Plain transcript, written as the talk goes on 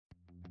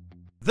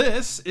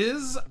This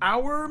is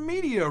our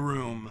media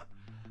room.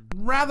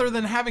 Rather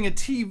than having a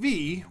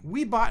TV,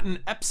 we bought an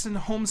Epson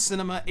Home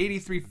Cinema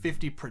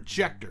 8350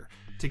 projector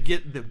to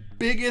get the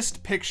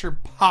biggest picture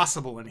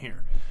possible in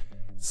here.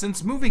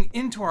 Since moving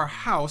into our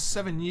house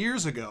 7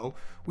 years ago,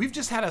 we've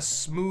just had a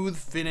smooth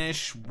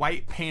finish,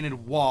 white painted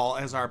wall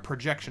as our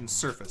projection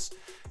surface,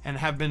 and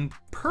have been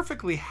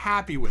perfectly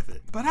happy with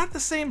it. But at the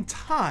same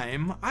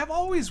time, I've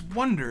always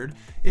wondered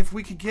if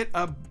we could get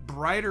a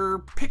brighter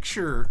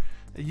picture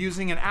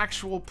using an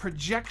actual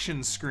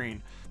projection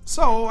screen.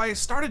 So I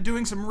started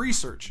doing some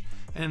research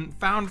and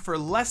found for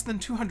less than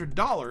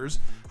 $200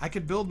 I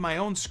could build my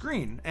own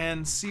screen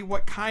and see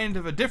what kind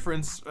of a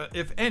difference,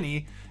 if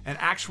any, an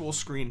actual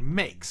screen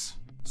makes.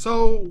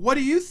 So what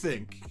do you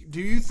think?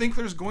 Do you think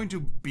there's going to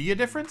be a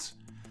difference?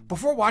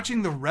 Before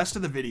watching the rest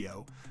of the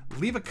video,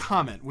 leave a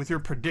comment with your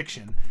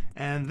prediction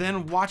and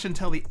then watch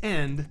until the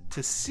end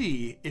to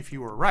see if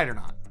you were right or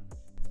not.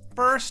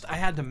 First, I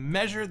had to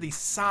measure the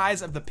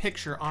size of the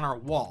picture on our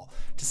wall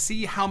to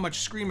see how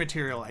much screen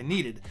material I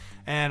needed,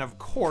 and of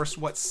course,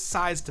 what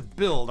size to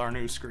build our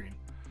new screen.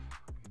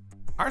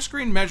 Our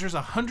screen measures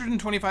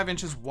 125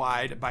 inches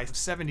wide by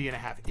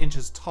 70.5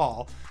 inches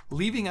tall,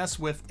 leaving us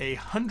with a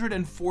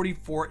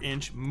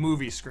 144-inch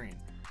movie screen.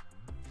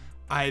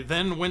 I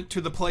then went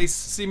to the place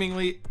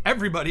seemingly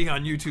everybody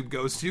on YouTube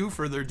goes to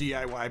for their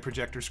DIY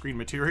projector screen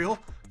material,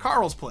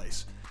 Carl's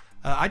place.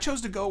 I chose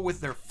to go with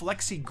their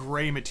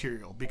flexi-gray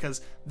material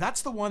because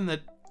that's the one that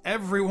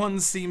everyone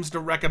seems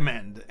to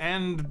recommend,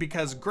 and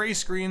because gray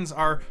screens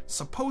are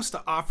supposed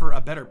to offer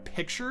a better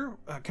picture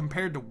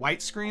compared to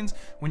white screens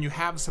when you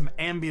have some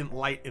ambient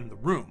light in the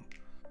room.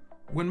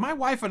 When my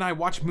wife and I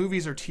watch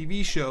movies or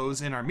TV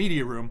shows in our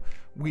media room,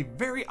 we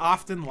very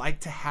often like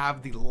to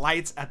have the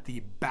lights at the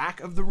back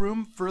of the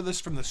room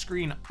furthest from the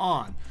screen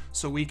on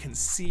so we can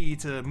see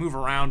to move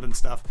around and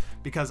stuff,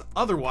 because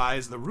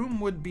otherwise the room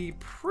would be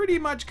pretty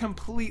much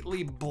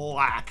completely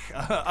black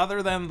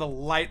other than the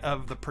light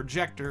of the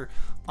projector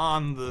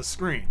on the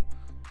screen.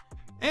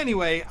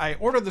 Anyway, I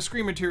ordered the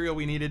screen material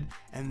we needed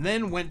and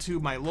then went to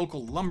my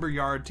local lumber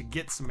yard to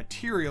get some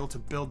material to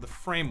build the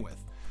frame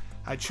with.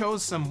 I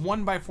chose some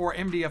 1x4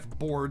 MDF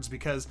boards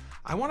because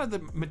I wanted the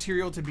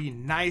material to be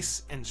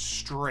nice and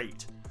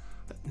straight.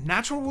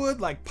 Natural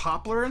wood like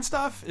poplar and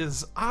stuff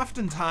is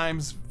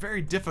oftentimes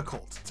very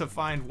difficult to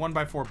find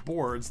 1x4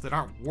 boards that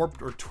aren't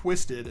warped or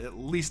twisted at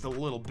least a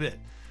little bit.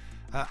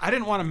 I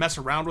didn't want to mess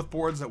around with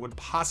boards that would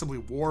possibly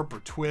warp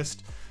or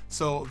twist,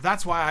 so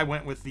that's why I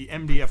went with the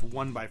MDF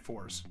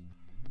 1x4s.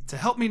 To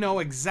help me know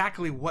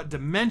exactly what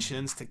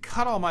dimensions to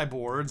cut all my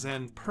boards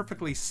and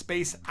perfectly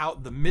space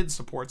out the mid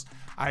supports,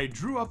 I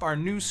drew up our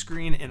new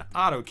screen in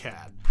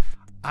AutoCAD.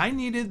 I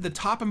needed the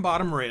top and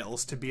bottom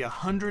rails to be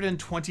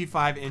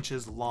 125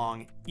 inches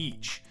long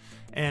each,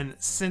 and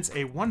since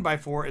a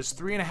 1x4 is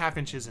 3.5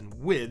 inches in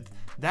width,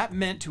 that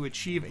meant to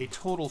achieve a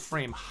total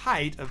frame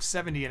height of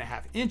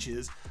 70.5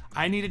 inches,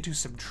 I needed to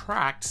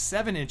subtract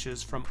 7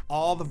 inches from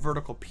all the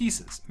vertical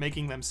pieces,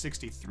 making them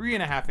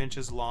 63.5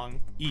 inches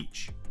long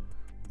each.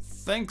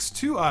 Thanks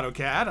to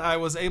AutoCAD, I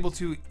was able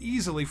to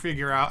easily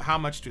figure out how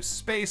much to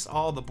space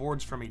all the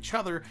boards from each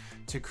other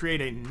to create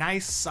a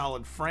nice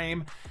solid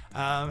frame,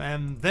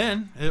 and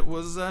then it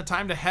was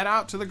time to head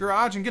out to the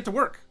garage and get to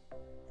work.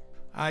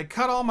 I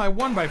cut all my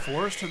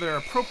 1x4s to their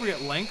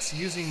appropriate lengths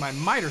using my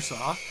miter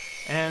saw,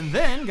 and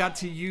then got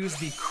to use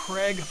the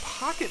Craig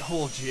pocket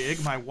hole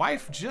jig my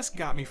wife just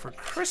got me for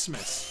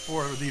Christmas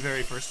for the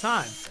very first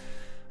time.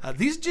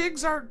 These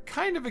jigs are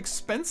kind of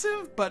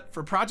expensive, but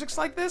for projects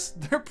like this,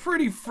 they're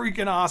pretty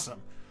freaking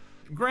awesome.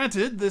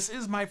 Granted, this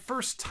is my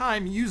first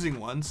time using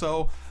one,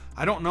 so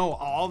I don't know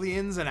all the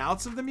ins and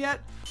outs of them yet,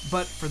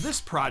 but for this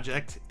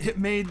project, it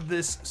made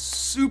this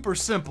super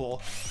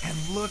simple and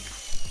look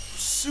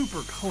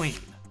super clean.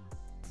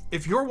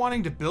 If you're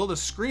wanting to build a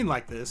screen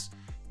like this,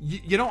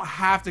 you don't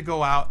have to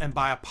go out and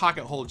buy a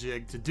pocket hole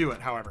jig to do it,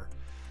 however.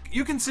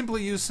 You can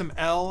simply use some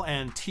L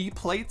and T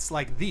plates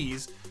like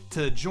these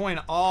to join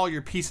all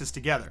your pieces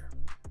together.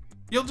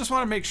 You'll just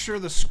want to make sure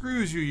the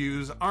screws you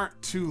use aren't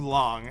too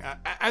long.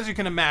 As you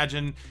can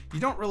imagine, you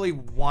don't really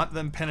want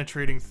them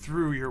penetrating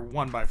through your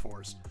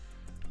 1x4s.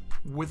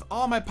 With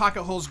all my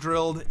pocket holes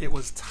drilled, it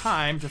was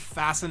time to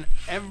fasten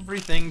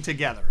everything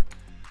together.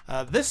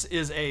 This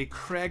is a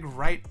Craig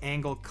right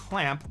angle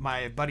clamp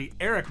my buddy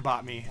Eric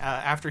bought me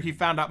after he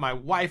found out my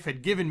wife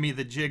had given me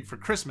the jig for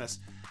Christmas,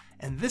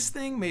 and this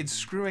thing made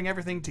screwing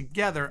everything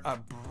together a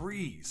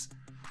breeze.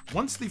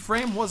 Once the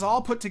frame was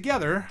all put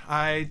together,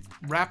 I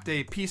wrapped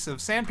a piece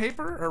of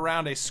sandpaper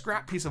around a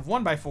scrap piece of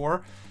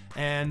 1x4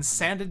 and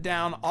sanded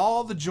down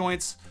all the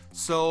joints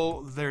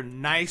so they're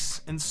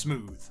nice and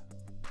smooth.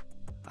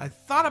 I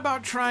thought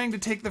about trying to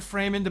take the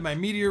frame into my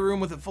media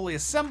room with it fully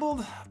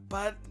assembled,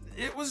 but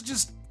it was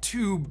just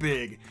too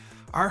big.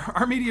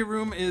 Our media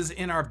room is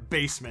in our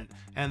basement,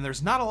 and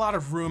there's not a lot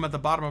of room at the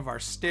bottom of our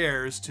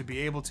stairs to be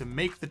able to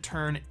make the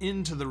turn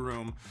into the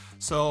room,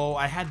 so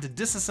I had to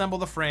disassemble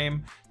the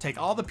frame,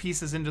 take all the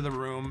pieces into the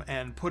room,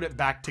 and put it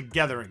back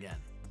together again.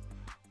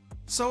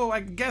 So I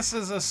guess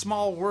as a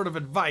small word of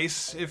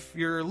advice, if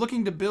you're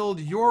looking to build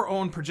your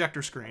own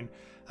projector screen,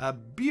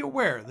 be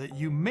aware that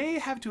you may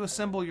have to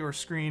assemble your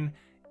screen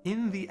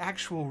in the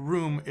actual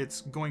room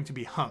it's going to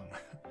be hung.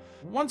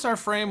 Once our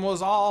frame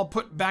was all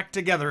put back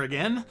together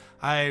again,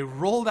 I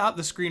rolled out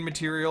the screen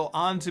material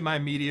onto my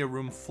media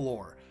room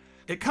floor.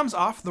 It comes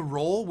off the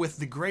roll with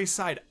the gray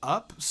side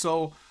up,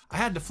 so I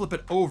had to flip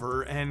it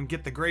over and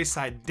get the gray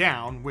side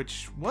down,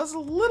 which was a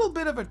little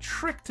bit of a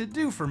trick to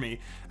do for me,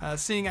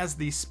 seeing as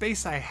the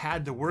space I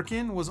had to work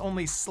in was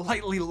only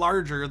slightly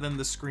larger than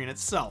the screen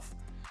itself.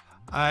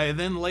 I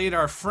then laid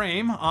our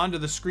frame onto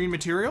the screen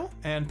material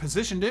and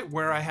positioned it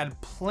where I had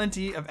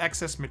plenty of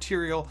excess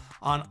material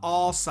on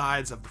all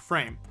sides of the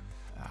frame.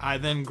 I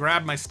then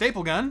grabbed my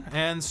staple gun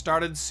and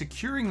started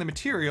securing the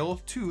material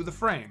to the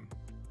frame.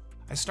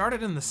 I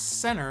started in the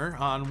center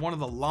on one of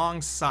the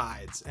long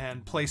sides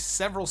and placed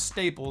several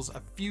staples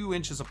a few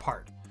inches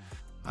apart.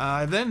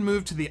 I then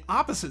moved to the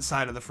opposite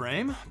side of the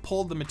frame,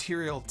 pulled the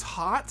material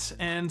taut,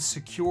 and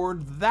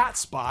secured that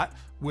spot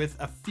with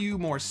a few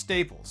more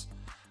staples.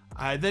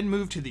 I then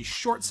moved to the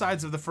short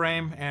sides of the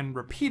frame and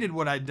repeated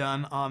what I'd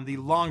done on the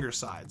longer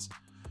sides.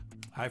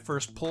 I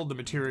first pulled the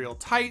material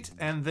tight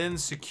and then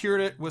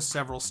secured it with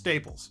several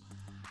staples.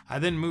 I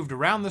then moved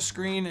around the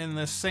screen in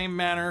the same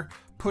manner,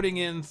 putting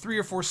in 3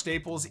 or 4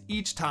 staples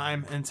each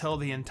time until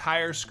the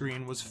entire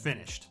screen was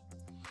finished.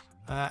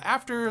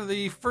 After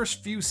the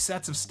first few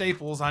sets of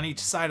staples on each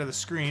side of the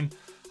screen,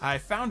 I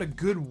found a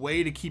good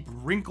way to keep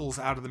wrinkles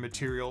out of the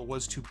material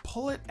was to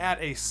pull it at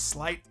a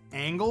slight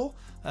angle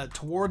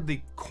toward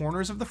the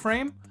corners of the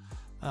frame.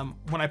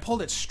 When I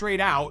pulled it straight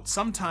out,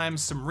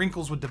 sometimes some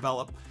wrinkles would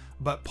develop,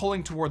 but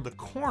pulling toward the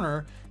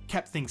corner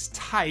kept things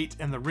tight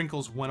and the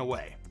wrinkles went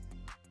away.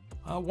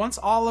 Once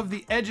all of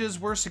the edges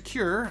were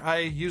secure, I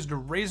used a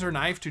razor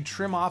knife to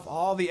trim off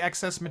all the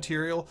excess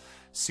material,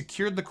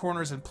 secured the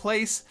corners in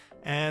place,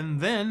 and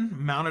then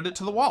mounted it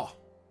to the wall.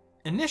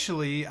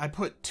 Initially, I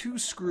put 2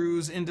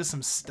 screws into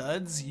some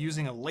studs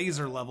using a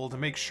laser level to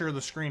make sure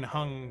the screen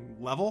hung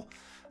level,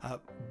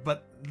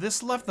 but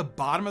this left the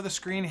bottom of the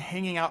screen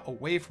hanging out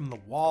away from the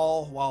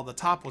wall while the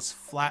top was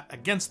flat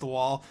against the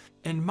wall,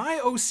 and my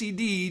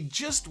OCD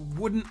just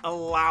wouldn't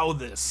allow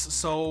this,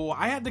 so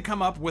I had to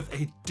come up with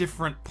a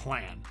different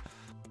plan.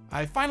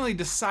 I finally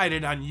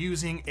decided on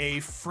using a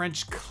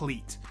French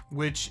cleat,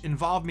 which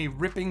involved me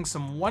ripping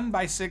some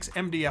 1x6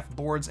 MDF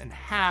boards in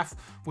half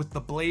with the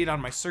blade on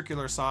my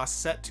circular saw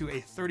set to a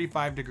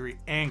 35-degree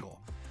angle.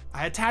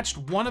 I attached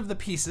one of the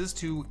pieces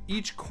to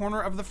each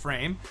corner of the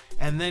frame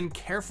and then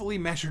carefully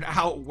measured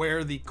out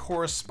where the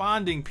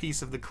corresponding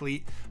piece of the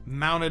cleat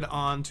mounted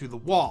onto the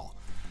wall.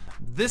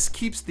 This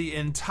keeps the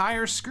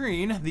entire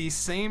screen the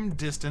same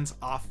distance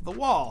off the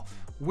wall,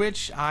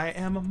 which I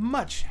am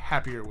much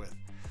happier with.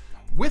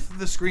 With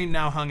the screen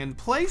now hung in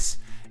place,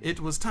 it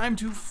was time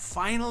to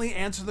finally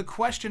answer the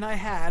question I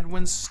had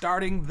when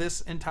starting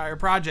this entire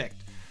project.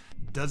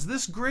 Does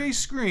this gray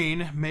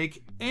screen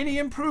make any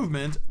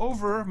improvement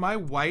over my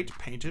white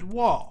painted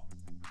wall?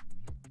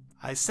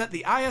 I set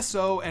the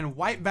ISO and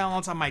white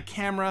balance on my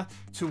camera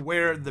to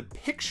where the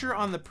picture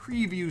on the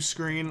preview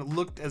screen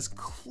looked as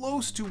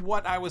close to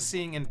what I was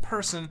seeing in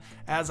person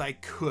as I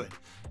could,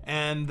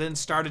 and then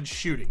started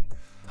shooting.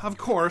 Of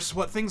course,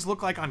 what things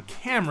look like on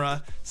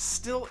camera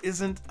still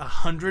isn't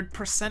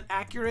 100%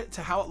 accurate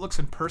to how it looks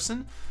in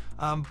person,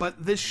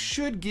 but this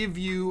should give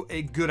you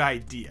a good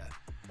idea.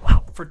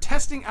 For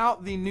testing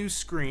out the new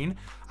screen,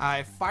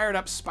 I fired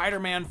up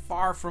Spider-Man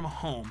Far From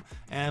Home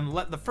and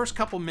let the first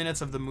couple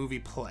minutes of the movie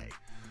play.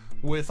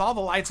 With all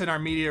the lights in our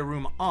media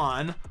room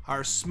on,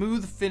 our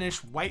smooth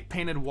finished white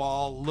painted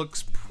wall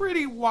looks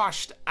pretty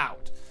washed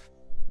out.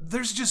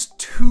 There's just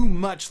too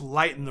much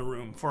light in the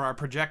room for our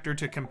projector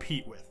to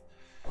compete with.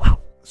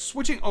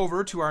 Switching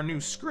over to our new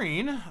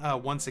screen,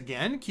 once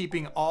again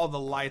keeping all the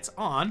lights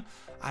on,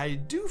 I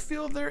do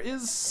feel there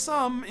is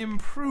some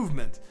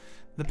improvement.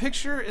 The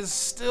picture is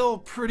still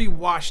pretty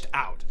washed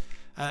out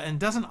and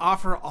doesn't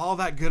offer all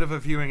that good of a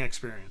viewing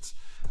experience,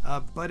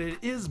 but it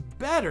is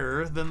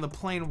better than the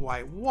plain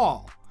white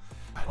wall.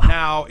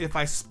 Now, if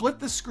I split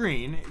the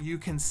screen, you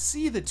can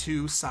see the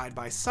two side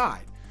by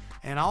side.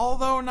 And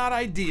although not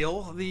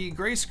ideal, the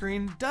gray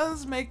screen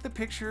does make the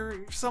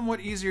picture somewhat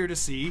easier to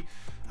see.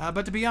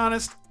 But to be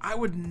honest, I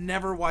would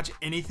never watch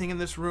anything in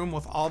this room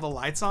with all the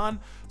lights on,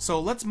 so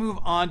let's move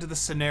on to the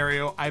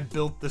scenario I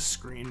built the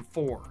screen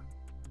for.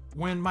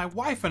 When my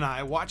wife and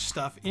I watch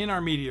stuff in our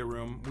media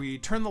room, we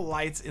turn the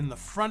lights in the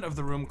front of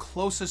the room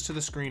closest to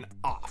the screen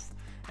off,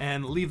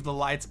 and leave the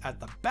lights at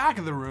the back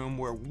of the room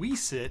where we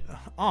sit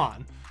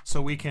on,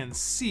 so we can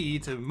see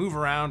to move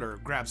around or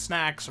grab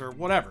snacks or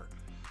whatever.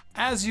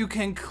 As you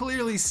can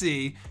clearly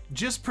see,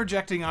 just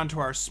projecting onto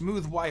our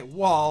smooth white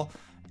wall,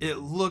 it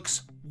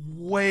looks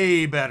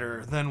way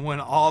better than when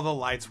all the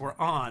lights were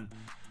on.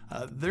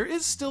 There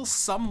is still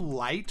some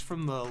light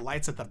from the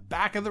lights at the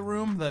back of the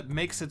room that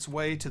makes its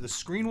way to the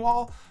screen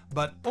wall,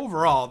 but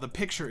overall the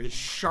picture is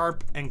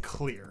sharp and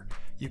clear.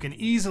 You can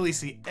easily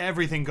see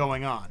everything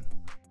going on.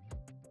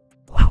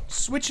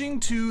 Switching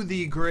to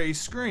the gray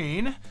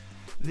screen,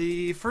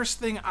 The first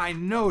thing I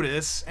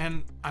notice,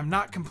 and I'm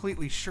not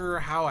completely sure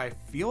how I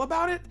feel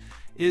about it,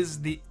 is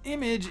the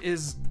image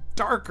is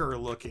darker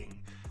looking.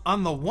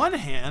 On the one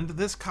hand,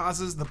 this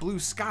causes the blue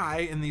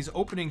sky in these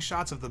opening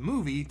shots of the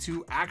movie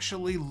to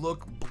actually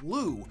look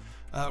blue,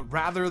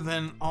 rather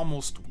than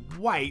almost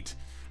white,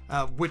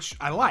 which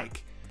I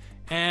like.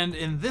 And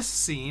in this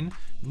scene,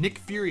 Nick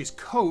Fury's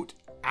coat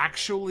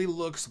actually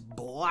looks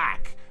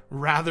black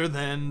rather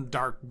than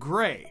dark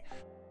gray.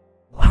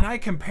 When I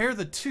compare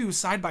the two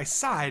side by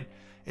side,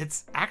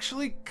 it's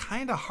actually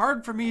kind of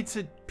hard for me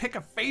to pick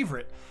a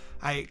favorite.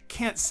 I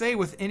can't say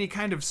with any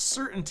kind of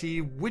certainty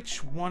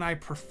which one I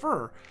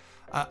prefer.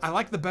 I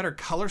like the better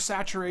color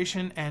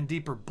saturation and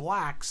deeper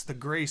blacks the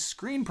gray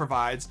screen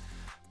provides,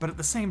 but at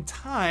the same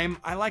time,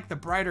 I like the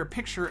brighter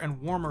picture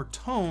and warmer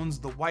tones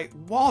the white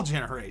wall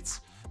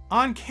generates.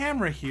 On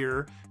camera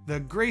here, the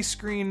gray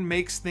screen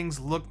makes things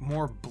look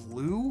more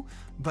blue,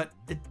 but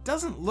it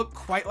doesn't look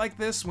quite like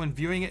this when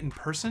viewing it in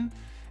person.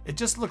 It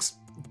just looks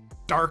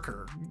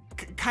darker,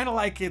 kind of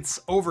like it's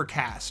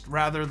overcast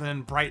rather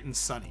than bright and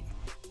sunny.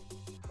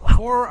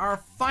 For our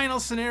final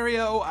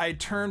scenario, I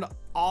turned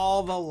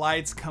all the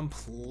lights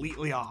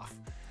completely off.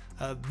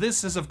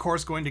 This is of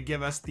course going to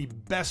give us the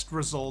best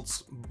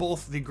results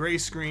both the gray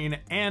screen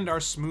and our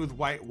smooth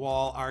white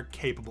wall are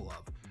capable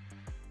of.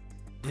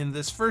 In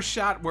this first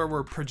shot where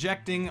we're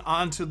projecting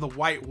onto the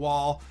white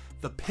wall,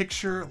 the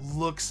picture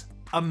looks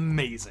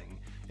amazing.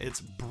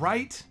 It's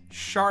bright,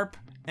 sharp,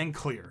 and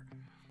clear.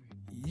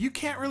 You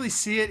can't really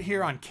see it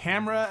here on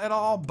camera at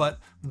all, but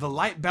the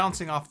light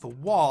bouncing off the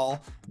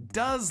wall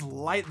does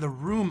light the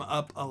room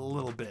up a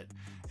little bit.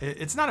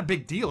 It's not a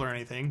big deal or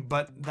anything,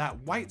 but that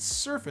white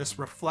surface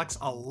reflects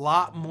a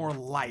lot more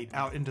light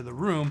out into the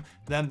room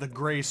than the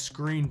gray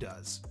screen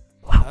does.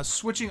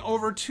 Switching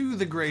over to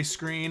the gray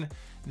screen,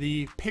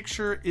 the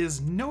picture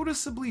is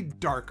noticeably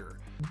darker.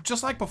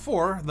 Just like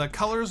before, the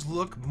colors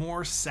look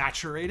more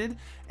saturated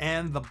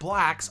and the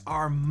blacks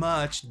are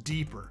much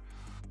deeper.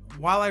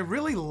 While I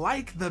really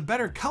like the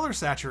better color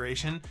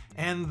saturation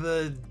and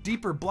the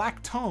deeper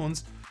black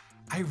tones,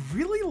 I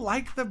really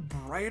like the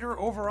brighter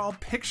overall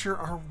picture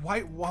our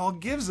white wall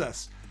gives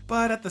us.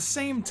 But at the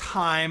same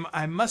time,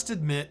 I must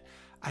admit,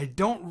 I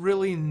don't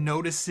really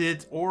notice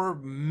it or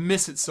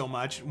miss it so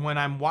much when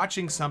I'm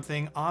watching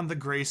something on the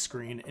gray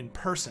screen in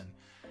person.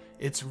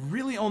 It's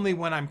really only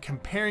when I'm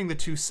comparing the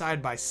two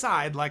side by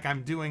side, like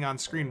I'm doing on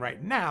screen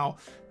right now,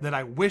 that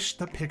I wish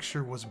the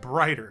picture was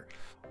brighter.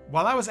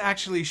 While I was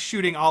actually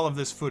shooting all of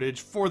this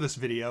footage for this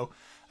video,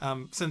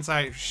 since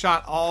I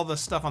shot all the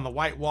stuff on the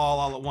white wall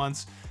all at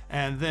once,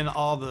 and then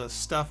all the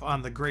stuff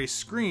on the gray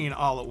screen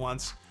all at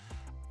once,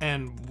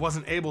 and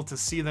wasn't able to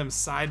see them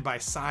side by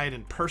side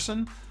in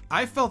person,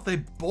 I felt they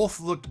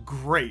both looked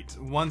great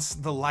once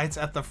the lights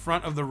at the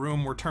front of the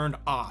room were turned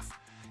off.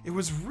 It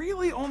was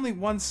really only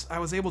once I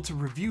was able to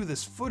review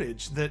this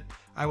footage that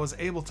I was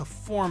able to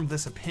form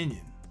this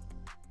opinion.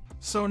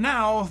 So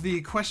now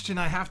the question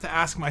I have to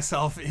ask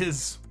myself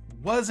is,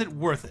 was it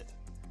worth it?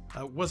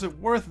 Was it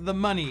worth the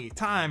money,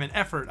 time, and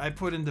effort I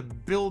put into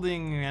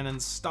building and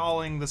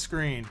installing the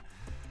screen?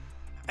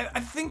 I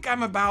think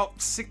I'm about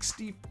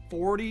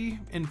 60-40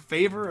 in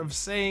favor of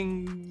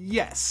saying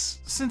yes.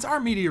 Since our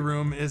media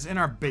room is in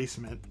our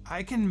basement,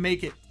 I can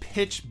make it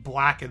pitch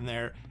black in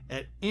there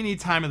at any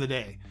time of the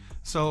day.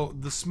 So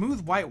the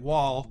smooth white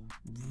wall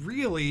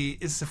really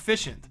is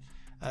sufficient.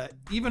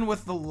 Even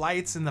with the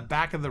lights in the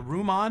back of the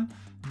room on,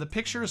 the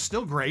picture is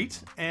still great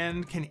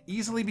and can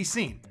easily be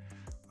seen.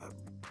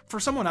 For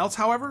someone else,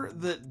 however,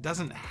 that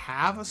doesn't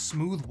have a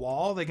smooth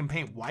wall they can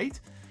paint white,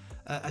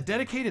 a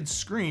dedicated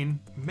screen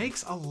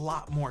makes a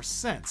lot more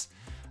sense,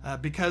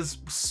 because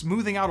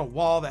smoothing out a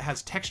wall that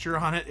has texture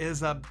on it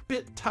is a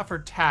bit tougher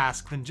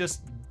task than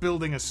just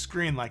building a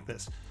screen like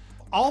this.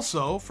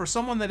 Also, for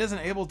someone that isn't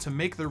able to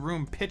make the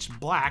room pitch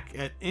black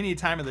at any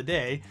time of the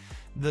day,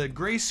 the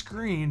gray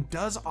screen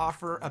does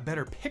offer a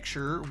better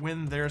picture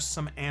when there's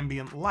some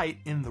ambient light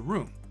in the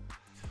room.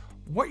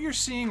 What you're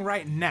seeing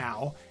right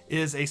now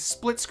is a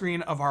split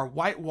screen of our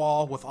white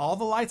wall with all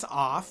the lights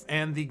off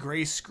and the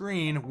gray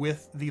screen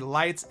with the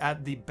lights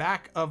at the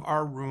back of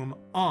our room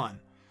on.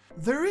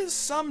 There is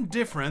some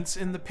difference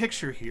in the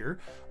picture here,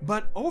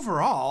 but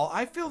overall,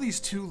 I feel these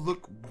two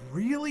look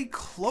really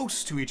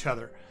close to each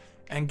other.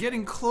 And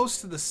getting close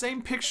to the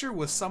same picture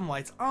with some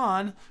lights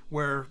on,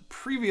 where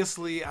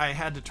previously I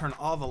had to turn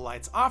all the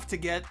lights off to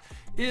get,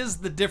 is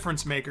the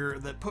difference maker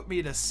that put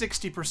me to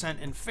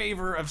 60% in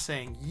favor of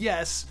saying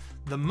yes,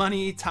 the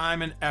money,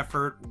 time, and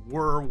effort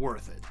were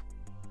worth it.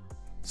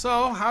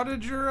 So how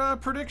did your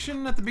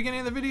prediction at the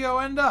beginning of the video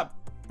end up?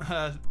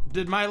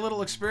 Did my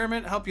little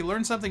experiment help you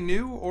learn something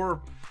new,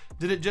 or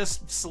did it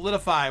just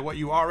solidify what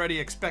you already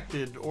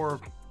expected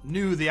or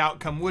knew the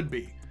outcome would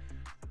be?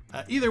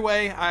 Either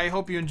way, I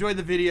hope you enjoyed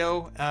the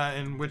video,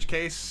 in which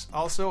case,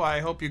 also, I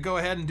hope you go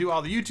ahead and do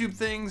all the YouTube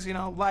things, you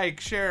know, like,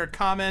 share,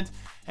 comment,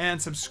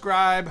 and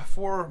subscribe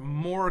for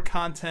more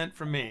content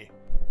from me.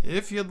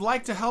 If you'd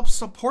like to help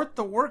support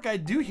the work I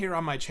do here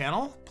on my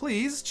channel,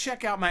 please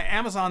check out my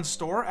Amazon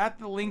store at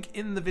the link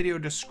in the video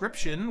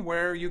description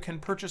where you can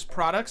purchase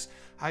products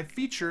I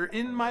feature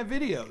in my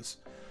videos.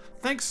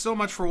 Thanks so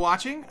much for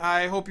watching.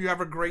 I hope you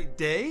have a great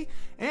day,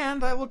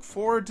 and I look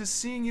forward to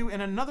seeing you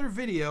in another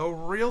video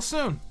real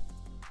soon.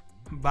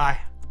 Bye.